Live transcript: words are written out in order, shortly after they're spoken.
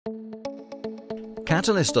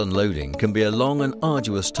Catalyst unloading can be a long and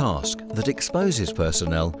arduous task that exposes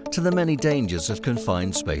personnel to the many dangers of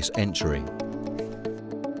confined space entry.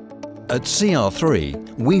 At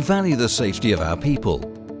CR3, we value the safety of our people.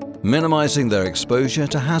 Minimizing their exposure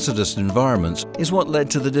to hazardous environments is what led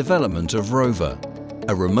to the development of Rover,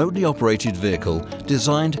 a remotely operated vehicle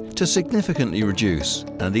designed to significantly reduce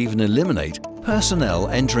and even eliminate personnel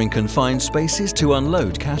entering confined spaces to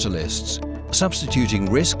unload catalysts, substituting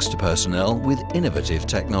risks to personnel with innovative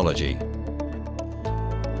technology.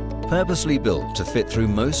 Purposely built to fit through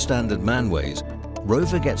most standard manways,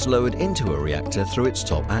 Rover gets lowered into a reactor through its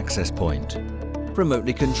top access point.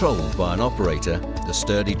 Remotely controlled by an operator, the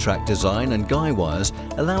sturdy track design and guy wires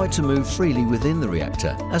allow it to move freely within the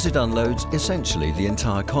reactor as it unloads essentially the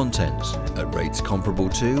entire contents at rates comparable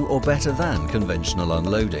to or better than conventional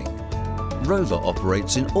unloading. Rover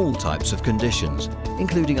operates in all types of conditions,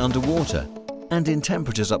 including underwater and in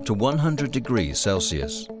temperatures up to 100 degrees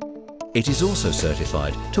Celsius. It is also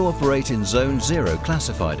certified to operate in Zone 0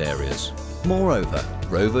 classified areas. Moreover,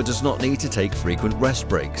 Rover does not need to take frequent rest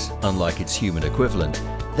breaks, unlike its human equivalent,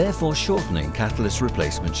 therefore shortening catalyst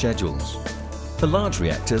replacement schedules. For large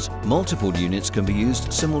reactors, multiple units can be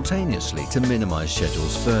used simultaneously to minimize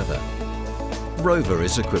schedules further. Rover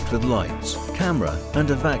is equipped with lights, camera and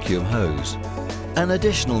a vacuum hose. An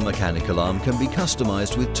additional mechanical arm can be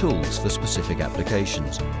customized with tools for specific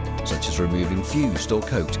applications, such as removing fused or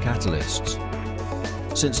coked catalysts.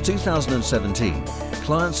 Since 2017,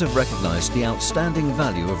 clients have recognized the outstanding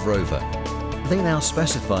value of Rover. They now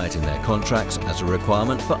specify it in their contracts as a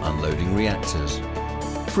requirement for unloading reactors.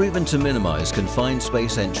 Proven to minimize confined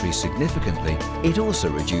space entry significantly, it also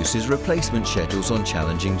reduces replacement schedules on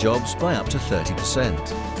challenging jobs by up to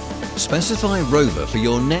 30%. Specify Rover for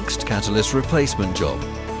your next catalyst replacement job.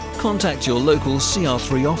 Contact your local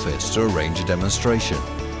CR3 office to arrange a demonstration.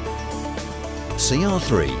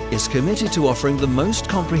 CR3 is committed to offering the most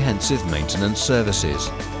comprehensive maintenance services.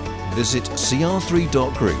 Visit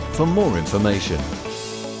cr3.group for more information.